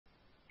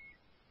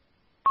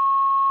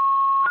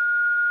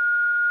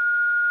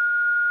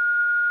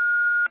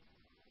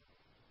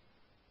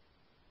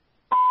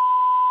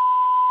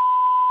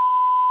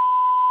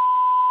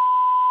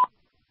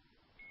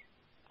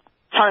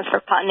Tone is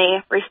for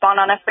Putney. Respond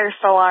on a first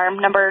alarm.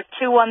 Number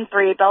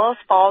 213, Bellows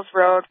Falls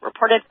Road.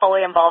 Reported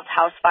fully involved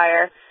house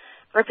fire.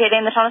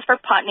 Repeating, the tone is for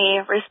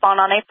Putney. Respond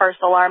on a first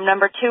alarm.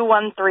 Number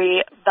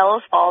 213,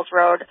 Bellows Falls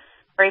Road.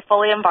 For a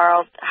fully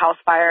involved house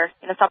fire.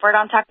 Units operate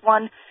on TAC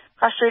 1.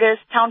 Cross street is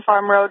Town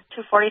Farm Road,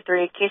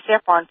 243,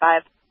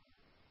 KCF415.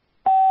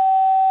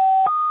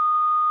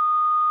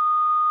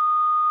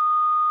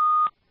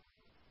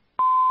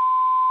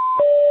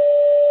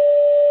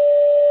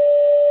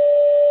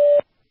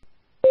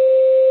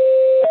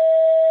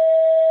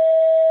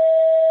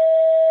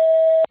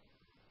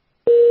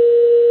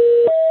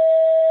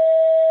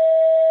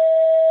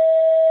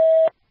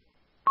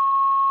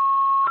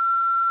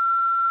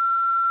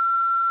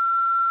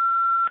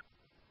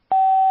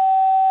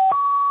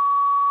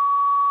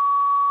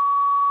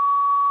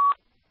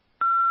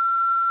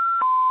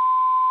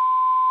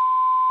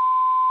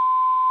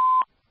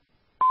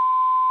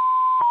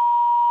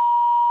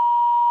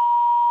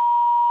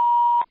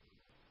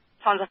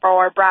 Tons of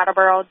forward,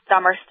 Brattleboro,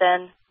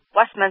 Dummerston,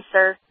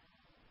 Westminster,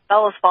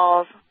 Bellows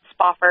Falls,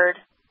 Spofford,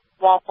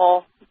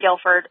 Walpole,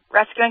 Guilford,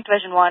 Rescuing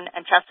Division 1,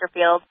 and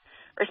Chesterfield.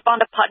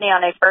 Respond to Putney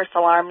on a first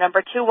alarm.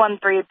 Number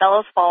 213,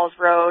 Bellows Falls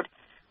Road,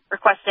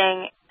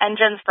 requesting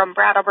engines from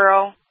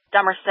Brattleboro,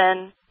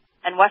 Dummerston,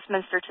 and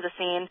Westminster to the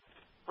scene.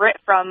 RIT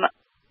from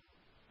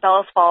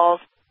Bellows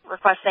Falls,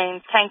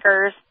 requesting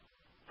tankers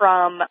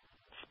from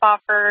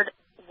Spofford,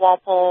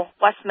 Walpole,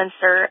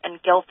 Westminster,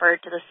 and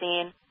Guilford to the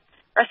scene.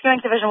 Rescuing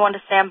Division 1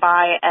 to stand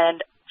by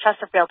and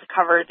Chesterfield to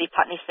cover the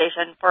Putney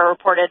station for a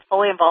reported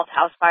fully involved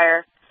house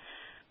fire.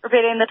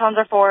 Repeating, the tones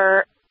are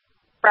for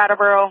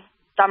Brattleboro,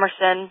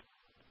 Dummerston,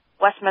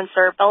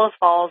 Westminster, Bellows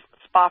Falls,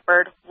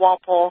 Spofford,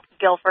 Walpole,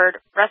 Guilford,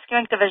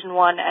 Rescuing Division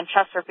 1, and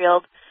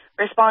Chesterfield.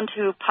 Respond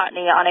to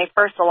Putney on a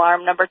first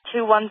alarm, number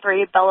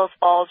 213, Bellows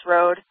Falls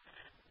Road,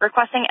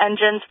 requesting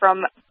engines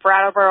from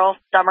Brattleboro,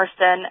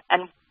 Dummerston,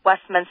 and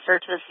Westminster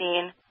to the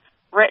scene.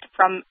 RIT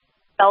from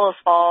Bellows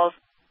Falls,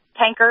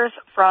 tankers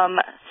from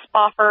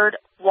Spofford,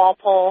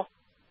 Walpole,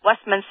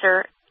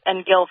 Westminster,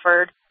 and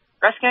Guilford.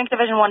 Rescuing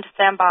Division 1 to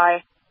stand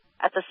by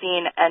at the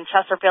scene, and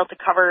Chesterfield to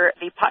cover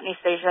the Putney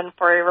station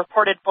for a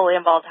reported fully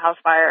involved house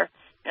fire.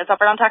 It's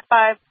up on TAC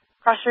 5.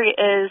 Cross street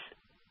is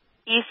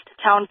East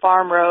Town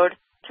Farm Road,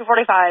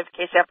 245,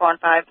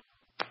 KCF415.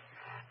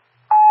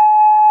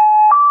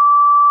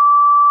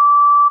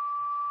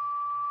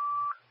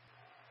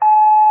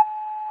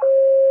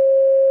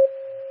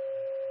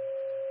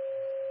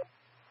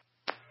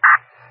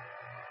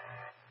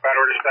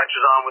 Dispatch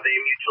is on with a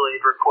mutual aid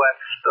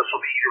request. This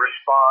will be to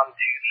respond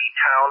to the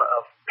town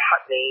of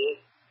Putney.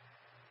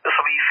 This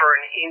will be for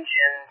an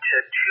engine to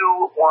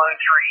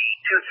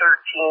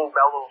 213-213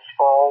 Bellows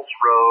Falls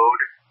Road.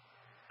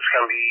 It's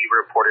going to be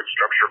reported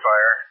structure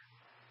fire.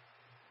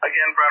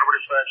 Again, Brattleboro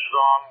Dispatch is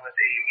on with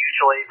a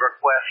mutual aid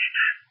request.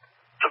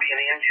 This will be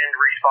an engine to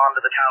respond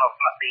to the town of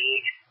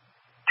Putney.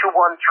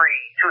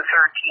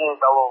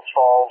 213-213 Bellows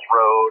Falls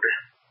Road.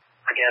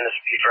 Again, this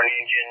will be for an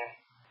engine.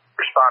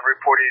 Respond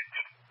reported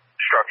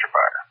structure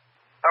fire.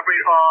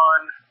 Operate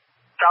on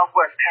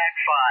Southwest TAC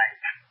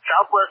 5.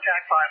 Southwest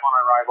TAC 5 on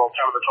arrival.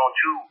 Town of the tone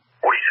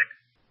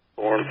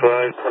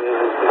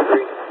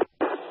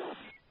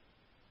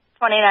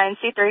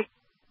 29C3.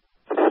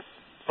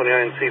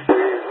 246.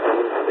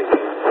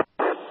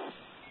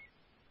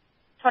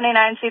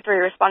 29C3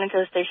 responding to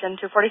the station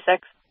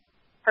 246.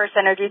 Purse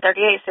Energy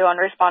 38C1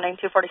 responding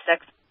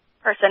 246.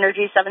 Purse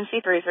Energy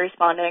 7C3 is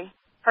responding.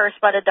 Purse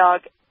Spotted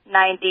Dog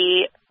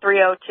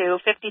 90-302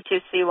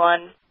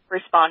 52C1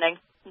 responding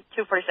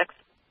 246.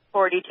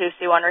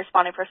 42C1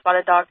 responding for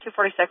Spotted Dog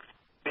 246.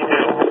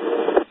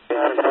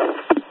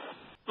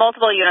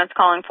 Multiple units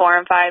calling 4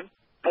 and 5.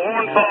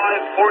 4 and 5,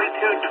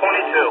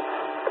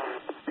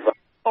 4222.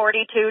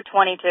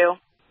 4222.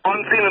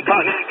 On scene of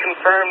Putney,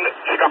 confirmed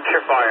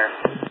structure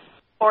fire.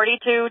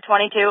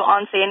 4222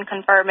 on scene,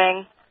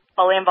 confirming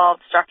fully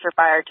involved structure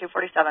fire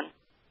 247.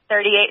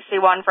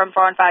 38C1 from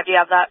 4 and 5, do you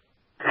have that?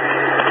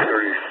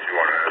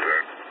 38C1 has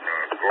that.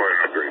 Go ahead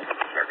and agree.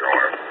 Second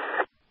alarm.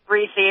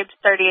 Received.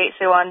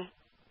 38C1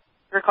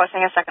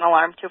 requesting a second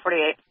alarm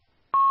 248.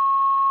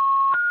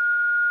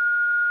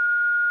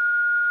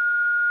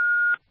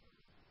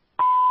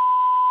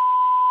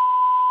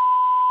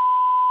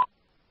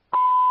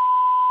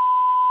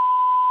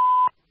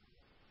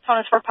 Tone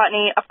is for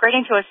Putney,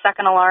 upgrading to a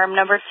second alarm,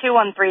 number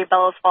 213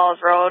 Bellows Falls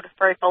Road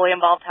for a fully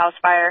involved house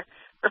fire.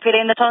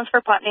 Repeating, the tones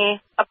for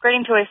Putney,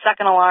 upgrading to a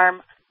second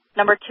alarm,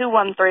 number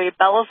 213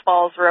 Bellows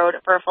Falls Road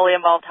for a fully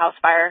involved house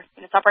fire.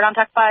 Units operate on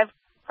TAC 5.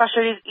 Cross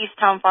street is East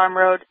Town Farm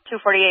Road,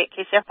 248,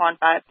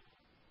 KCF15.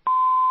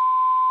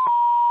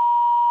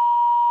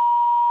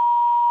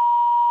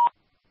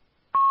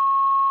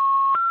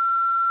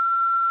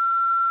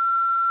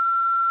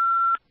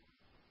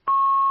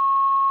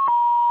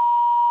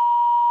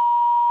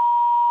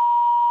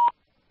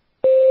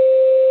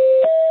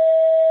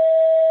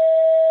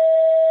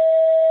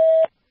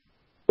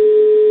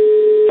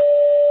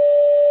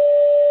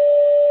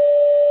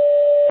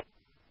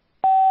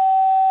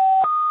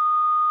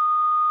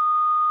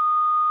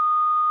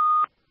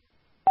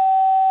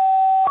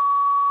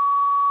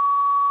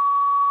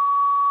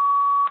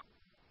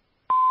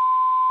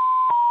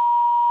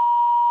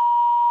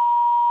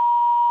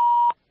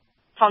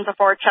 Tones of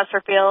 4,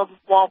 Chesterfield,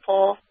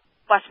 Walpole,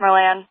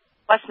 Westmoreland,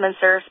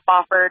 Westminster,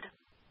 Spofford,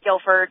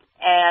 Guilford,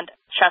 and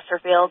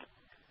Chesterfield.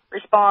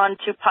 Respond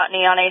to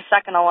Putney on a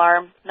second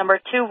alarm, number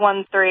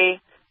 213,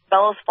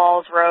 Bellows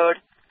Falls Road,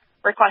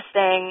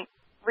 requesting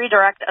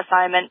redirect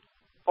assignment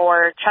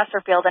for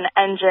Chesterfield and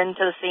engine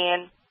to the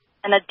scene.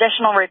 An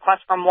additional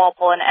request from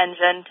Walpole and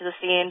engine to the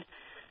scene,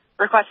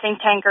 requesting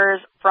tankers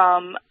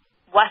from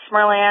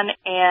Westmoreland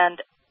and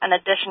an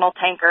additional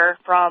tanker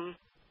from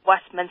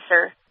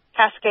Westminster.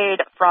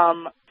 Cascade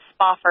from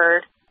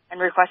Spofford, and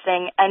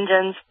requesting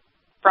engines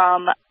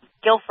from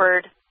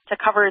Guilford to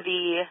cover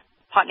the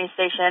Putney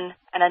Station,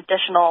 an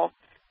additional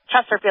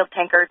Chesterfield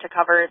tanker to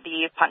cover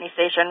the Putney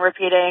Station.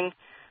 Repeating,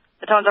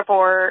 the tones are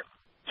for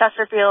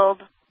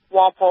Chesterfield,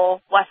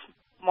 Walpole,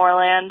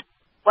 Westmoreland,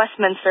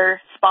 Westminster,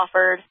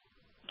 Spofford,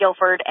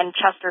 Guilford, and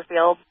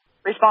Chesterfield.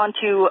 Respond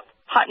to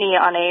Putney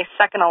on a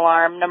second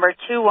alarm, number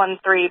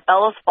 213,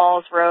 Bellows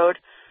Falls Road,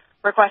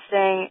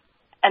 requesting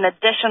an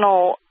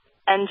additional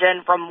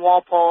engine from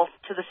Walpole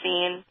to the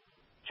scene.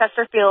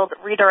 Chesterfield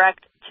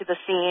redirect to the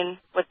scene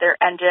with their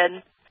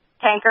engine.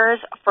 Tankers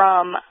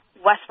from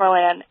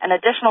Westmoreland, an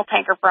additional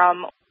tanker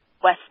from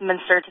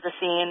Westminster to the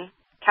scene.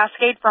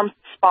 Cascade from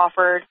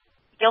Spofford.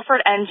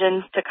 Guilford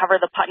engine to cover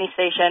the Putney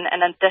Station,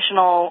 an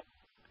additional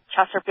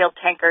Chesterfield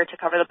tanker to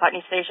cover the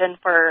Putney Station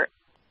for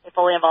a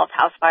fully involved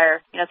house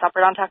fire. Units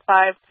operate on TAC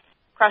 5.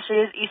 Cross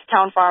Street is East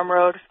Town Farm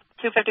Road,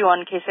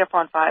 251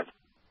 KCF415.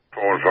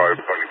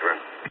 415, Putney Command.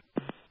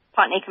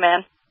 Putney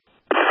Command.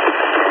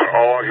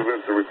 All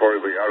occupants are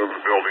reportedly out of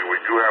the building. We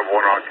do have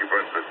one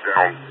occupant that's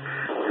down.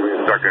 Give me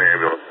a second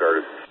ambulance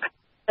started.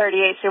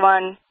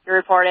 38C1,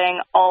 you're reporting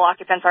all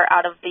occupants are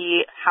out of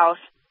the house.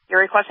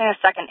 You're requesting a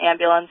second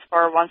ambulance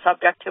for one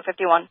subject,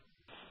 251.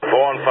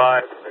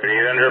 415,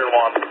 38 engine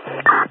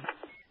 1.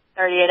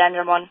 38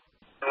 engine 1. En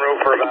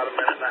route for about a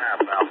minute and a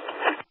half now.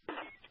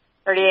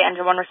 38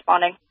 engine 1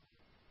 responding.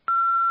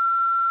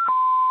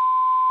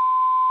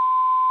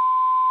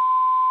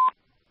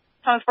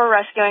 Tones for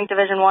rescuing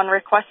Division 1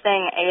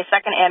 requesting a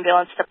second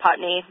ambulance to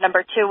Putney,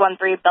 number 213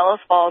 Bellows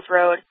Falls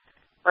Road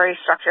for a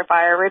structure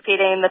fire.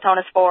 Repeating, the tone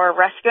is for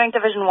rescuing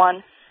Division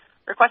 1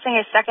 requesting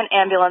a second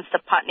ambulance to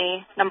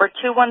Putney, number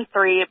 213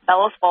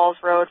 Bellows Falls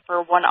Road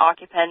for one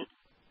occupant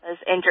is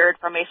injured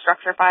from a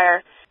structure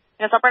fire.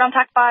 Units operate on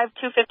TAC 5,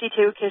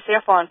 252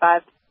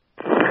 KCF415.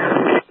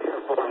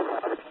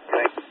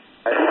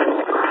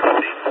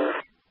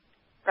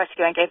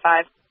 Rescuing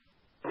K5.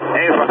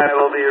 A5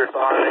 will be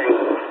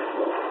responding.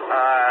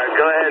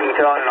 Go ahead and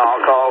call an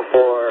all-call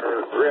for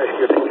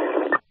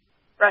rescuing.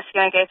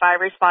 Rescuing K5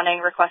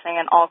 responding, requesting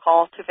an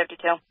all-call, 252.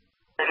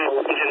 Engine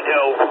 2.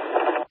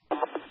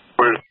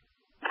 Where's 5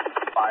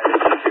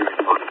 rescuing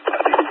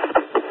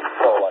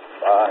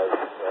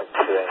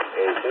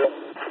A2.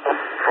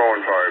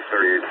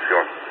 415,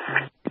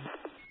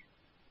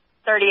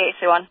 38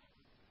 38C1.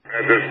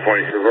 At this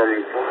point,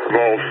 confirming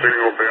all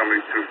single-family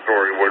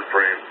two-story wood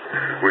frame.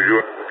 We do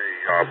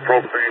have a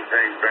propane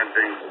tank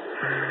venting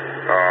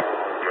on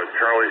the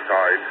Charlie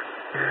side.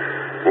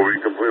 Will be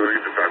completely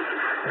defensive.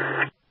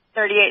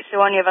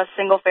 38C1, you have a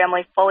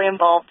single-family, fully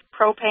involved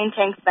propane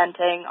tank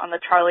venting on the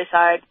Charlie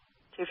side,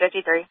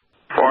 253.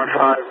 4 and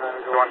 5,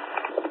 manager 1.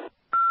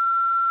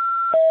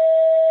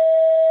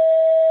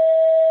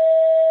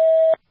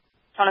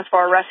 Tone is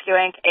for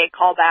rescuing a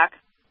callback.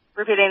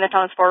 Repeating, the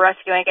tone is for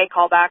rescuing a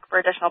callback for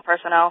additional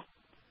personnel.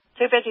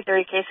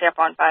 253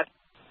 KCF15.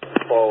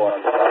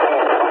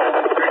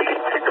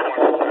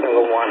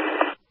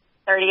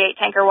 38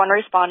 Tanker 1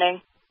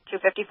 responding.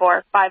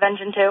 254. 5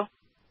 Engine 2.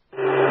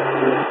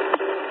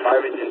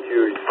 5 Engine 2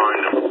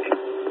 responding.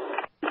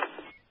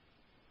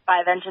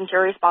 5 Engine 2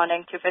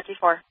 responding.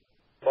 254.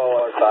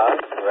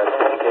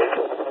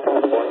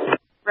 415,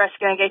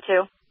 rescuing Gate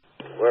 2.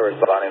 We're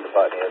responding to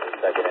Putney as a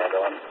second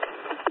ambulance.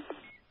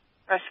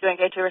 Rescuing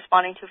Gate 2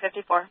 responding.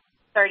 254.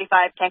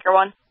 35 Tanker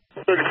 1.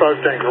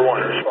 35 Tanker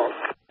 1 responding.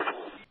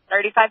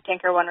 35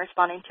 Tanker 1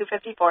 responding.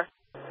 254.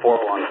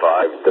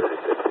 415,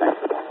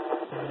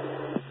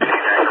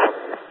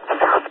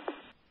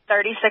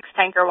 36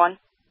 Tanker 1.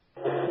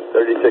 36 Tanker 1.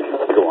 36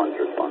 Tanker 1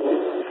 responding.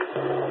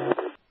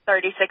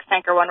 36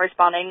 Tanker 1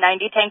 responding.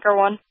 90 Tanker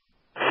 1.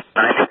 90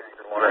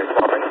 Tanker 1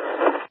 responding.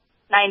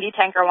 90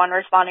 Tanker 1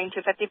 responding.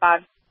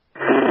 255.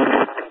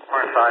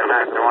 415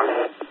 Tanker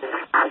 1.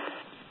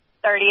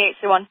 38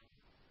 C1.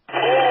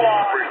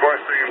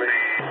 Requesting the,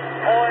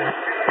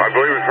 I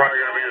believe it's probably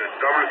going to be the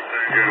dumbest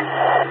engine,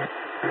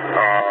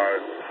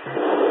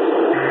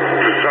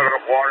 to set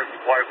up water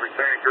supply for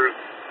tankers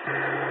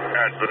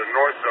at the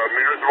north,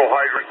 municipal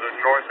hydrants at the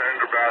north end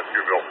of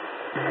Baskerville.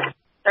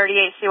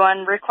 38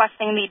 C1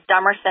 requesting the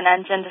Dummerston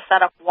engine to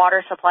set up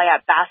water supply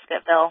at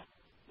Basketville.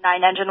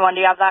 9 Engine 1, do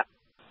you have that?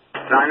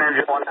 9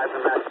 Engine 1 has a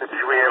message.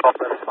 We have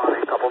also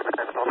responding a couple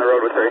minutes on the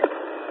road with 3.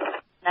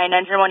 9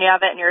 Engine 1, you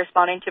have it, and you're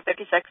responding to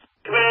 56.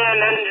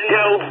 Command Engine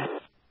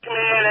 2.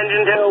 Command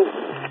Engine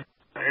 2.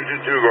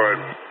 Engine 2, go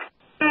ahead.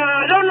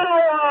 I don't know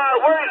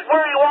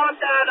where you want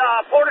that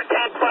porta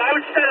tank, but I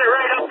would set it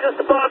right up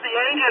just above the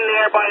engine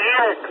there by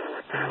Eric.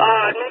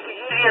 Make it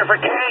easier for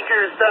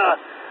tankers to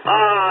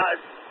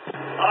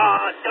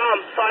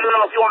dump. So I don't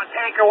know if you want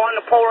tanker 1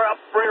 to pull her up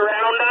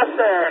around us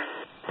or...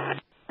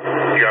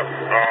 Yep.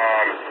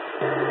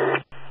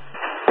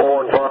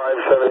 4 and 5,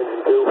 7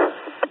 engine 2.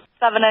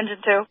 7 engine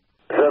 2.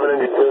 7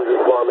 engine 2 is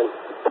responding.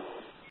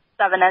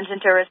 7 engine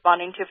 2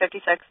 responding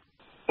 256.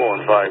 4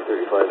 and 5,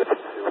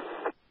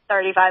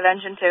 35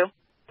 engine 2. 35 engine 2.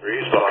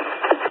 Respond.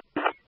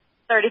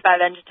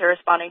 35 engine 2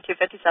 responding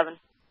 257.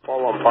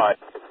 415.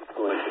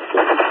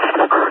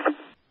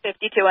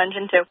 52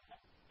 engine 2.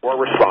 4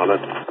 responded.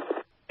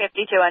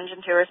 52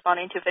 engine 2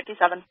 responding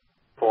 257.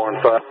 4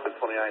 and 5,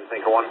 29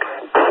 tanker 1.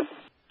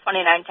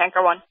 29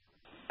 tanker 1.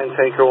 And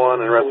tanker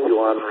 1 and rescue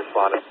 1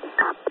 responding.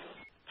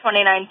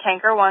 29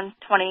 tanker 1,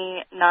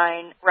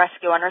 29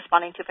 rescue 1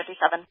 responding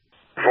 257.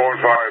 4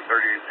 and 5,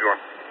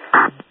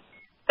 38 2.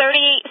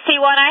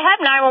 30C1, I have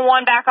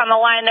 911 back on the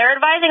line. They're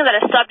advising that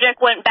a subject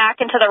went back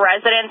into the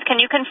residence. Can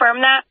you confirm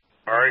that?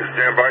 All right,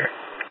 stand by.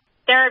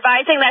 They're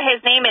advising that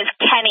his name is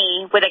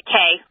Kenny with a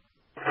K.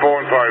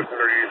 4 and 5,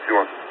 38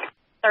 2.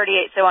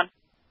 38C1.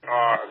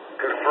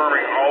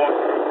 Confirming all.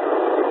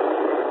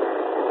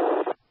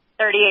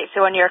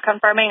 38C1, you're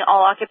confirming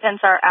all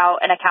occupants are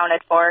out and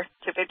accounted for.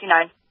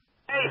 259.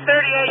 Hey, 38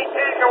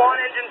 tanker 1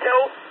 engine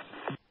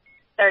 2.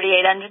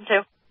 38 engine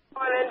 2.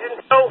 1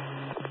 engine 2.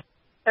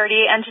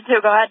 38 engine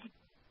 2, go ahead.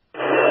 4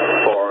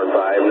 and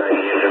 5,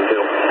 90 engine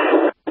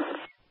 2.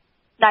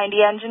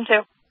 90 engine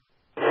 2.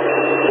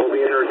 We'll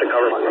be in route to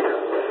cover.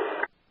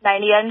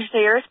 90 engine 2,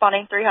 you're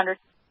responding 300.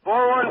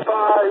 415,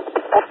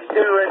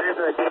 42 engine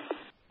 3.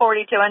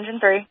 42 engine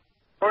 3.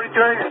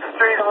 42 engine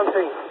 3 on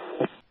scene.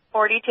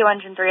 42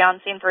 engine 3 on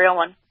scene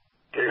 301.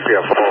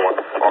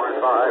 KCF415. 4 and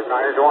 5,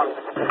 9 engine 1.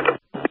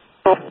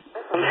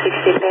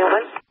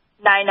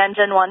 9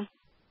 engine 1.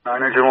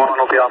 9 engine 1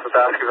 will be off at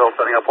Baskerville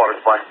setting up water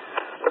supply.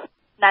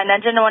 9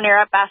 engine 1, you're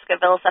at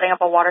Baskerville setting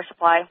up a water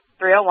supply.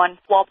 301.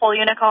 Walpole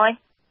unit calling.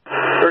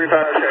 35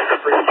 tanker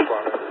 3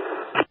 responding.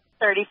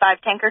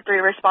 35 tanker 3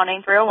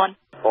 responding 301.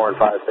 4 and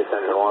 5, 6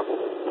 engine 1.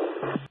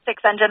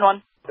 6 engine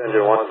 1.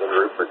 Engine 1 is en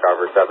route for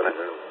cover. 7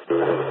 engine 2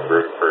 is en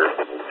route for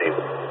scene.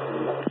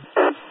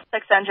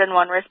 6 engine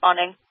 1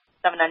 responding.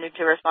 7 engine 2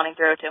 responding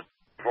 302.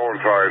 4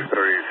 and 5,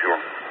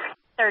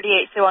 38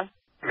 38C1.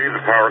 Need the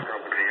power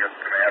company.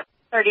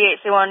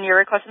 38C1, you're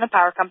requesting the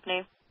power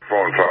company.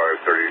 4 and 5,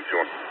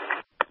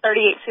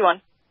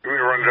 38C1. Give me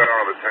a rundown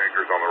of the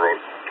tankers on the road.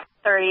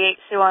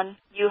 38C1.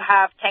 You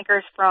have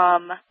tankers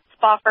from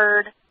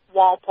Spofford,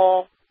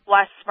 Walpole,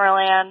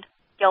 Westmoreland,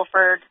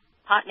 Guilford,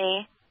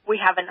 Putney. We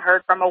haven't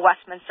heard from a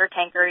Westminster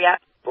tanker yet.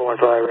 4 and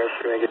 5,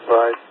 rescuing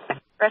K5.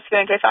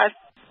 Rescuing K5.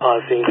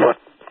 On scene.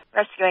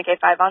 Rescuing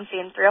K5 on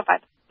scene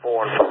 305.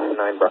 4 and 5,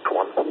 9 brush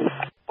 1.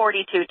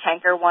 42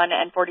 tanker 1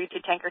 and 42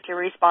 tanker 2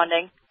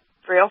 responding.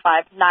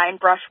 305. 9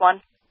 brush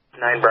 1.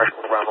 9 brush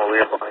 1, Bravo, we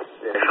have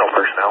additional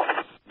personnel.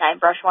 9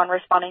 brush 1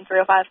 responding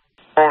 305.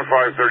 4 and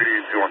 5,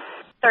 38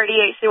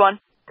 38C1.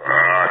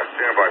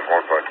 Stand by, 4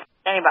 and 5.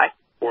 Standing by.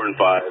 4 and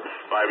 5,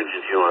 5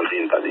 engine 2 on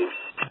scene, Putney.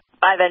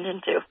 5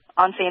 engine 2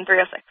 on scene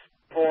 306.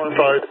 4 and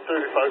 5,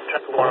 35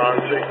 tanker 1 on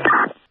scene.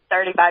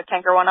 35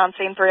 tanker 1 on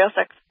scene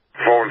 306.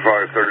 4 and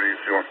 5, 38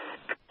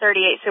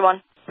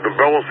 38C1. The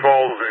Bellows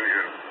Falls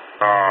engine,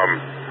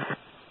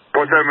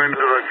 put them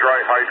into the dry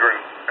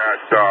hydrant at,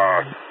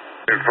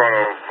 in front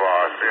of,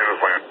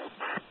 Santa's Land.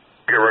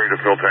 Get ready to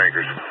fill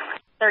tankers.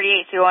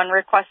 38C1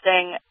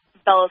 requesting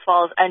Bellows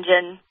Falls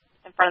engine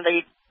in front of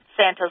the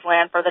Santa's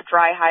Land for the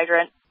dry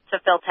hydrant to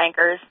fill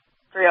tankers.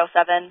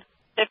 307.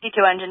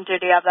 52 engine 2,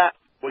 do you have that?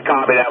 We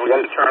copy that. We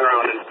got to turn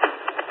around and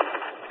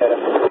hit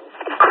him.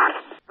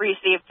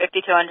 Receive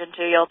 52 engine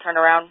 2, you'll turn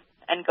around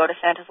and go to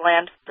Santa's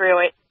Land.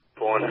 308.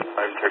 4 and 5,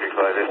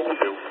 35 engine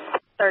 2.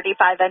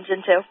 35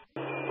 engine 2.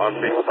 On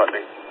scene,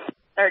 Putney.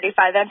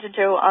 35 engine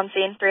 2 on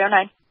scene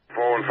 309.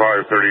 4 and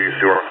 5,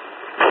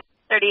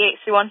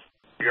 38C1.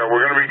 Yeah,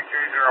 we're going to be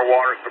changing our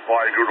water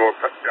supply due to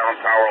a down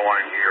power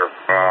line here.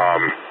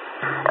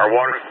 Our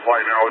water supply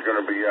now is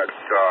going to be at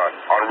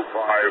on Route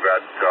 5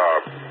 at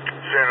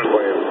Santa's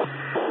Land.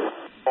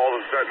 All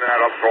is setting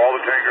that up, so all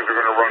the tankers are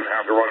going to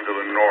have to run to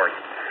the north.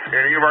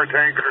 Any of our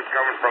tankers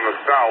coming from the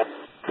south,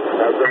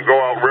 have them go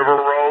out River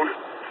Road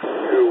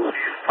to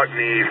East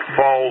Putney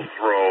Falls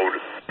Road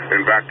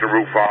and back to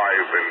Route 5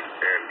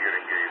 and get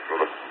engaged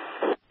with us.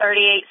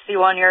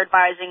 38C1, you're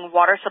advising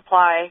water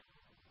supply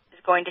is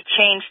going to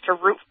change to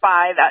Route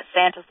 5 at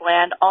Santa's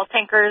Land. All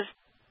tankers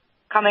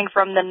coming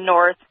from the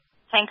north,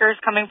 tankers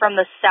coming from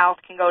the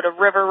south can go to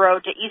River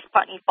Road to East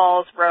Putney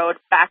Falls Road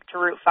back to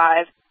Route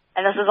 5.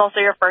 And this is also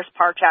your first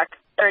power check.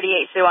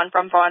 38C1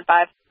 from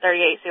 415.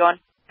 38C1.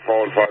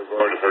 4 and 5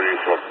 going to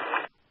 38C1.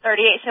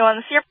 38C1,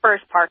 this is your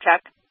first power check.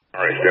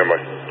 All right, stand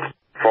by.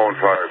 4 and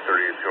 5,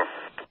 38C1.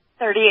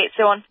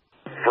 38C1.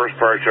 First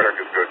power check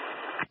is good.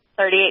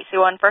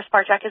 38C1, first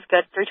power check is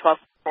good. 312.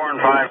 4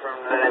 and 5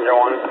 from 9 engine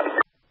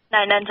 1.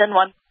 9 engine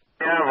 1.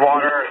 We have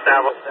water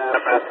established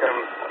at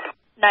Baskerville.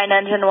 9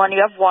 engine 1,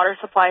 you have water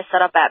supply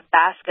set up at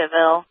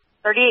Baskerville.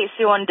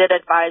 38C1 did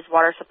advise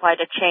water supply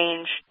to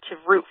change to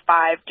Route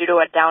 5 due to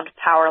a downed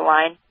power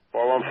line.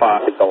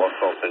 415, Bellows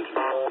Falls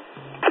Engine.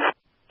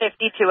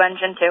 52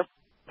 engine 2.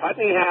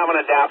 Putney have an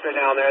adapter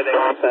down there. They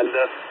want to send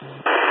us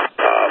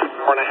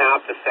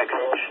 4.5 to 6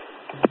 inch.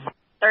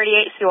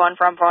 38C1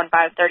 from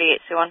 415,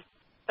 38C1.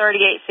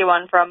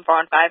 38C1 from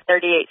 415,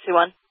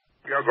 38C1.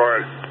 Yeah, go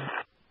ahead.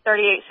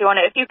 38C1,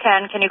 if you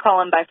can you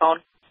call in by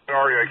phone?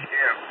 Sorry, I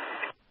can't.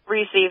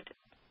 Received.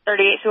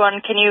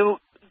 38C1, can you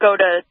go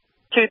to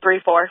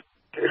 234?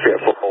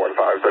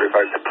 KCF415,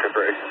 35 Tanker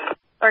 3.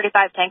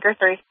 35 Tanker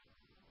 3.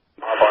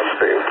 Off on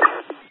scene.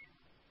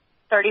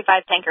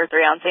 35 Tanker 3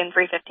 on scene,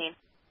 315.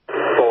 4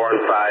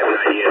 and 5,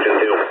 90 engine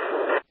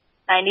 2.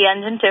 90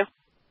 engine 2.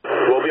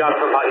 We'll be on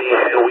from Putney,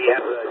 and we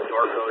have the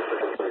door code, so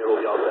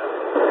we'll be all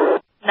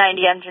set.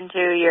 90 engine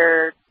 2,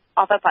 you're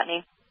off at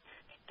Putney,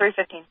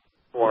 315.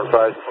 4 and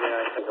 5,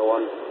 29 Tanker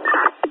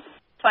 1.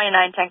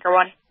 29 Tanker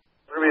 1.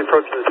 We're going to be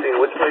approaching the scene.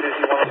 Which way did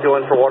you want to go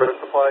in for water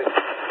supply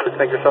for the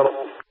tanker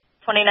settlement?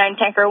 29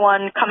 Tanker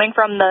 1, coming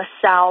from the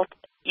south,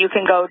 you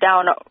can go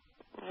down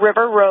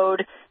River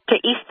Road to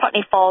East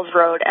Putney Falls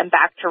Road and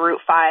back to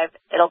Route 5.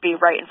 It'll be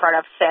right in front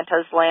of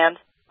Santa's Land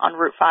on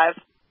Route 5.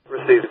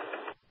 Received.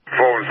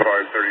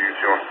 415,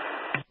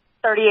 38C1.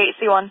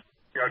 38C1.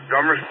 Yeah,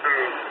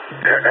 Dummerston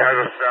has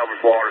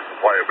established water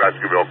supply at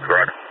Baskerville,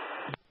 correct?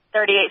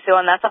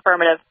 38C1, that's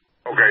affirmative.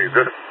 Okay,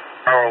 this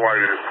power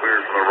line is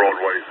cleared from the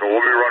roadway, so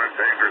we'll be running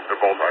tankers to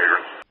both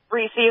hydrants.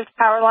 Received.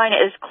 Power line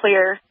is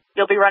clear.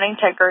 You'll be running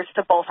tankers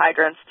to both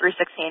hydrants,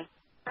 316.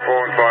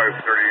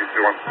 415,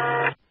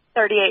 38C1.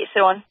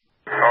 38C1.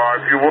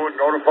 If you would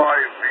notify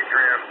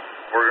V-Trans,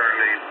 we're going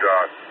to need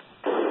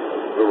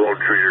the road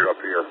treater up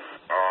here.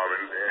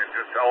 And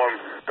just tell them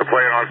to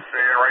plan on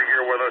staying right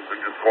here with us and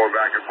just going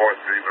back and forth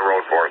treating the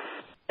road for us.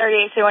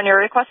 38C1,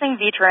 you're requesting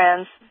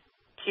V-Trans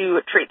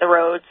to treat the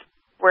roads.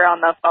 We're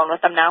on the phone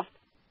with them now.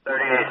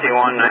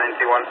 38C1,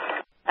 9C1.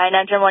 9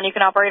 engine 1, you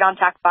can operate on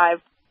TAC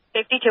 5.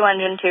 52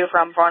 engine 2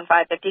 from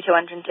 415, 52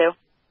 engine 2.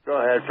 Go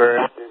ahead for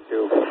engine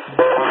 2.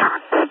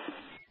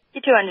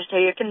 52 engine 2,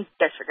 you can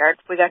disregard.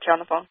 We got you on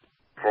the phone.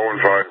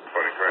 415,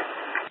 Putney Command.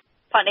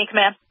 Putney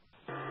Command.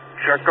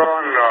 Check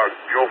on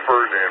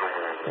Guilford and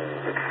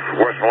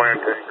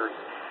Westland tankers.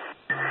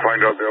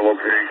 Find out their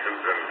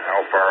locations and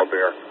how far out they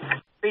are.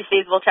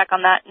 Received, we'll check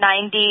on that.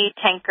 90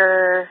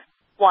 Tanker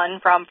 1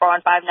 from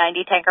 415,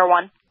 90 Tanker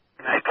 1.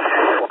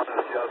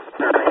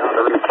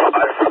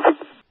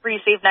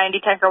 Received 90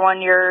 Tanker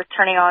 1, you're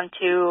turning on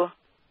to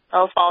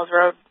Bellows Falls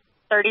Road.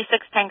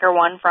 36 Tanker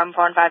 1 from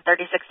 415,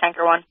 36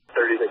 Tanker 1.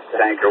 36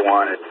 Tanker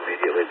 1 is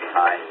immediately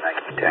behind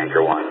 90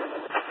 Tanker 1,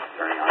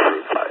 turning on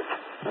Route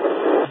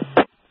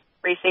 5.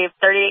 Received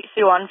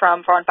 38C1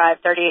 from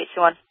 415,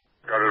 38C1.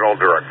 Got it all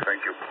direct,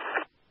 thank you.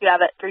 You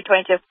have it,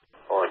 322.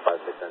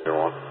 415, 6 engine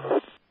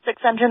 1.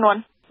 6 engine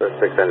 1. There's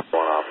 6 engine 1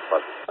 off,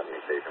 but Putney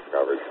station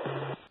coverage.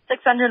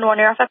 6 engine 1,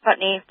 you're off at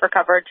Putney for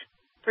coverage,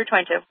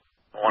 322.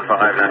 15,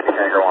 90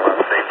 Tanker 1 on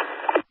scene.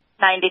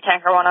 90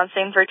 Tanker 1 on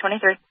scene,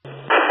 323.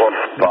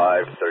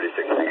 45,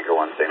 36 Tanker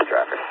 1, same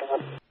traffic.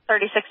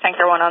 36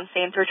 Tanker 1 on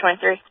scene,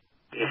 323.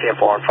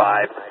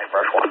 KCF415, 9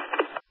 brush 1.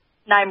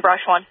 9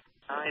 brush 1.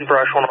 9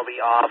 brush 1 will be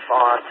off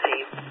on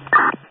scene.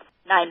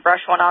 9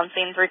 brush 1 on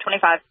scene,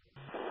 325.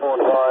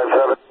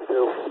 45,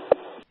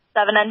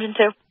 7 engine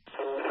 2.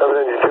 7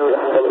 engine 2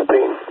 on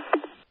scene.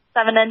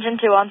 7 engine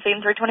 2 on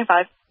scene,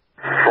 325.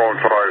 415,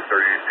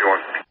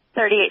 38C1.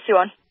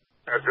 38C1.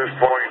 At this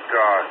point,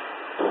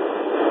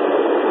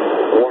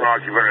 one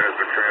occupant has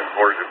been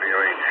transported to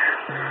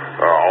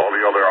BMH. All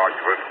the other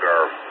occupants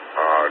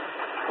are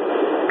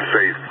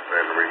safe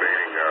and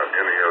remaining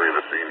in the area of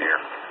the scene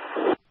here.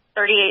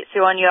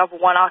 38C1, you have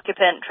 1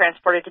 occupant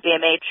transported to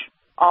BMH.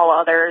 All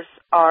others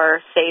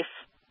are safe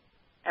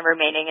and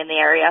remaining in the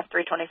area,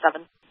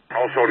 327.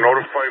 Also,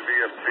 notify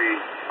VSP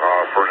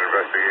for an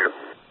investigator.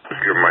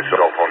 Just give them my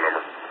cell phone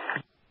number.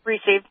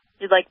 Received.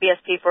 You'd like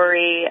VSP for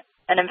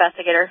an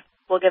investigator.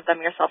 We'll give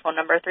them your cell phone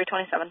number,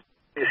 327.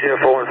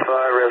 KCF415,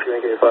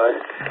 rescuing K5.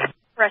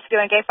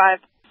 Rescuing K5.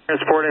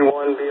 Transporting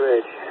 1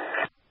 BMH.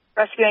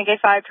 Rescuing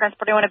K5,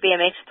 transporting 1 to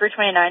BMH,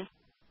 329.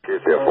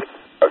 KCF,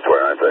 that's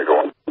 29 Tanker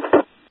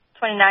 1.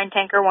 29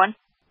 Tanker 1.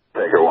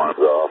 Tanker 1 is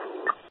off.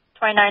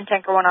 29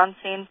 Tanker 1 on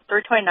scene,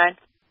 329.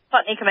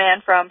 Putney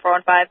Command from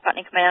 415,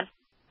 Putney Command.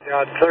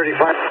 Yeah, 35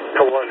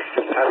 to 1,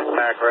 just had the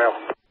back rail.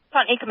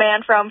 Putney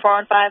Command from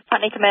 415,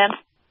 Putney Command.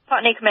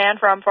 Putney Command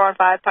from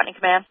 415, Putney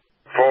Command.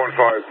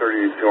 415,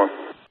 38C1.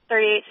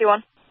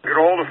 38C1. Get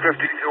a hold of 52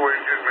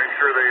 engine, make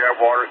sure they have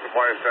water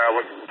supply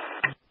established.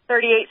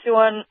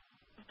 38C1.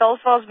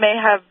 Bellows Falls may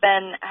have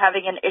been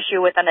having an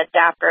issue with an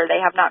adapter.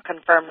 They have not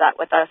confirmed that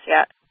with us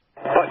yet.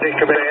 Putney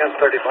Command,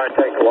 35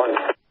 Tanker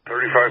 1.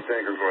 35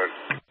 tankers, go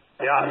ahead.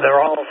 Yeah, they're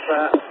all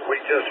set. We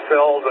just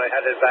filled. They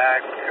headed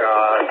back.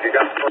 You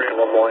got 3 of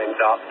them lined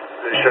up.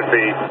 They should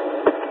be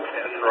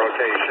in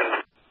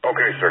rotation.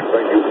 Okay, sir.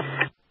 Thank you.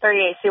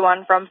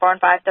 38C1 from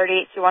 415,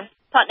 38C1.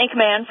 Putney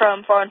Command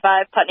from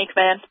 415, Putney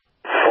Command.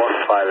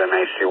 415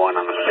 MAC1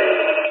 on the scene.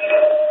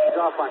 He's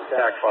off on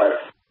TAC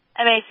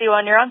 5.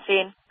 MAC1, you're on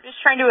scene. Just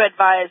trying to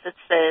advise it's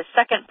the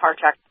second part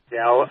check.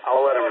 Yeah,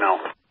 I'll let him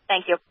know.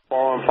 Thank you.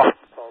 415.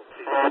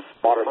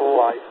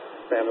 supply,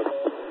 standard.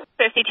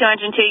 52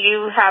 engine 2,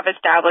 you have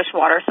established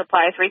water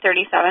supply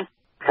 337.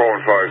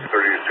 415,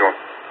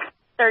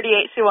 38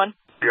 38 C1.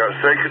 Yeah,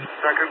 second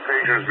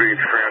patient is being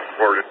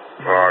transported.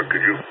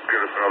 Could you get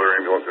us another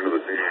ambulance into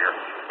the scene here?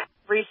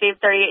 Received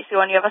 38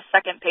 C1, you have a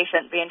second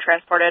patient being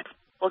transported.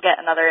 We'll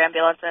get another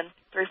ambulance in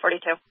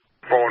 342.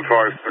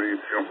 415,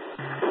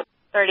 38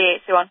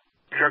 38 C1.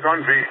 Check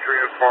on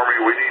V-Trans for me.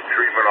 We need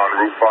treatment on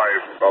Route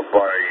 5 up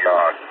by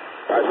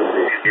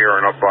here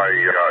and up by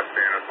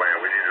Santa's Land.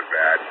 We need it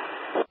bad.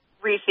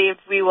 Received.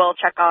 We will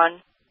check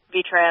on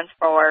V-Trans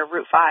for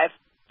Route 5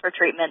 for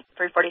treatment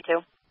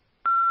 342.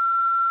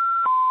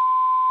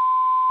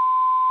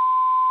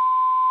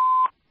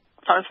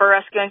 Tones for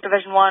Rescuing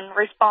Division 1,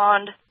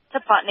 respond to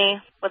Putney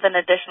with an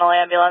additional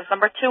ambulance,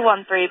 number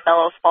 213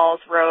 Bellows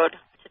Falls Road,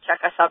 to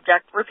check a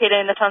subject.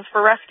 Repeating the tones for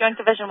Rescuing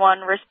Division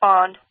 1,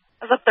 respond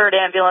as a third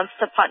ambulance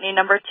to Putney,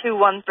 number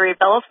 213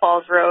 Bellows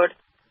Falls Road.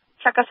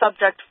 Check a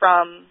subject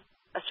from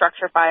a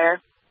structure fire.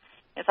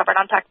 It's up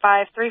on TAC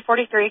 5,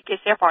 343,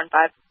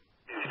 KCF415.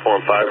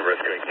 415,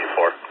 rescuing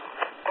K4.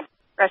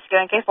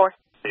 Rescuing K4.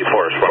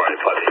 K4 responding,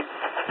 Putney.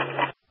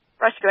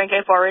 Rescuing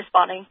K4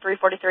 responding,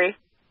 343.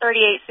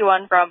 38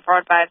 C1 from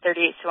 415,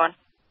 38 C1.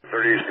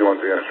 38 C1,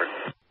 the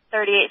answer.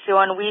 38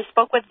 C1, we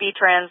spoke with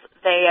V-Trans.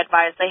 They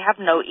advised they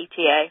have no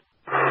ETA.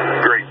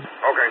 Great.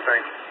 Okay,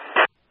 thanks.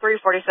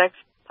 346.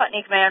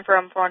 Putney Command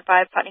from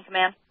 415, Putney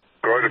Command.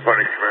 Go ahead to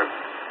Putney Command.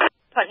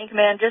 Putney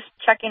Command, just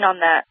checking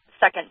on that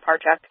second part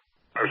check.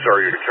 I'm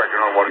sorry, you're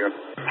checking on what again?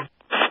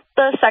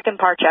 The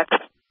second part check.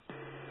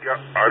 Yeah,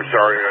 I'm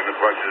sorry, I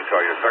neglected to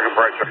tell you. Second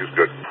part check is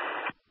good.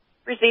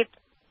 Received.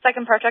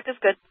 Second part check is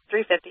good,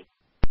 350.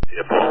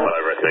 Yeah,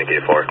 415, rescuing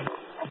K4.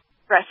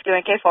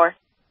 Rescuing K4.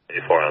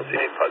 K4 on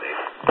scene, Putney.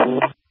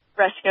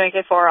 Rescuing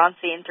K4 on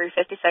scene,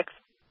 356.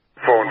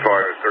 415,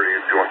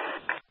 38 C1.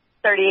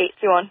 38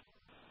 C1.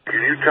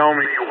 Can you tell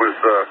me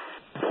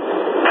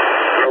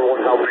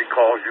how many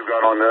calls you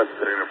got on this,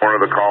 and if one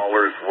of the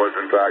callers was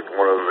in fact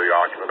one of the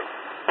occupants?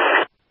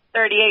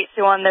 38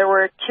 C1, there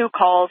were two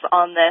calls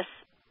on this.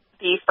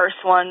 The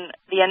first one,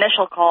 the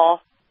initial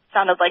call,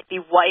 sounded like the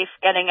wife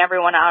getting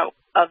everyone out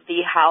of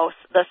the house.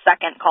 The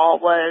second call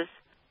was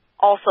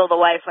also the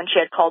wife when she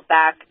had called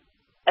back,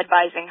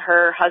 advising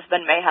her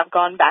husband may have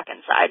gone back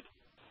inside.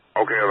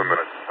 Okay, another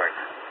minute. Thanks.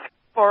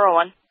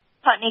 401.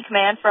 Putney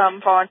Command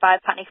from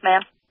 415, Putney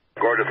Command.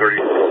 Go ahead to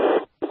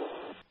 38.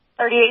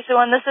 38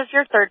 C1, this is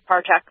your third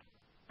par check.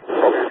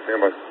 Okay, stand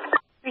by.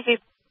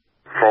 Received.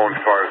 415,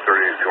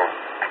 38 C1.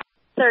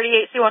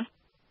 38 C1.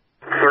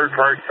 Third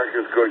part check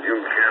is good. You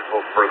can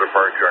cancel further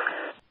part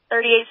checks.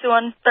 38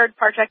 C1, third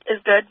par check is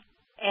good,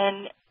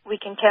 and we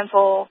can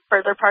cancel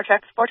further par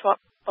checks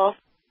 412.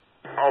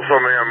 Also,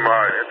 ma'am,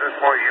 at this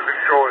point, you can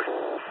show us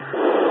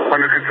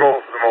under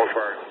control for the most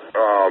part.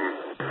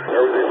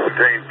 Everything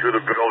pertains to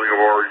the building of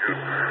origin,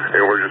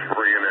 and we're just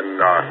bringing in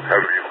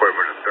heavy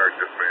equipment to start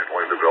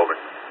dismantling the building.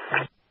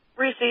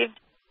 Received.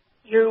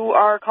 You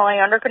are calling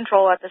under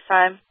control at this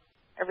time.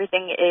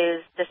 Everything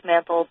is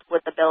dismantled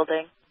with the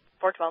building.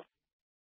 412.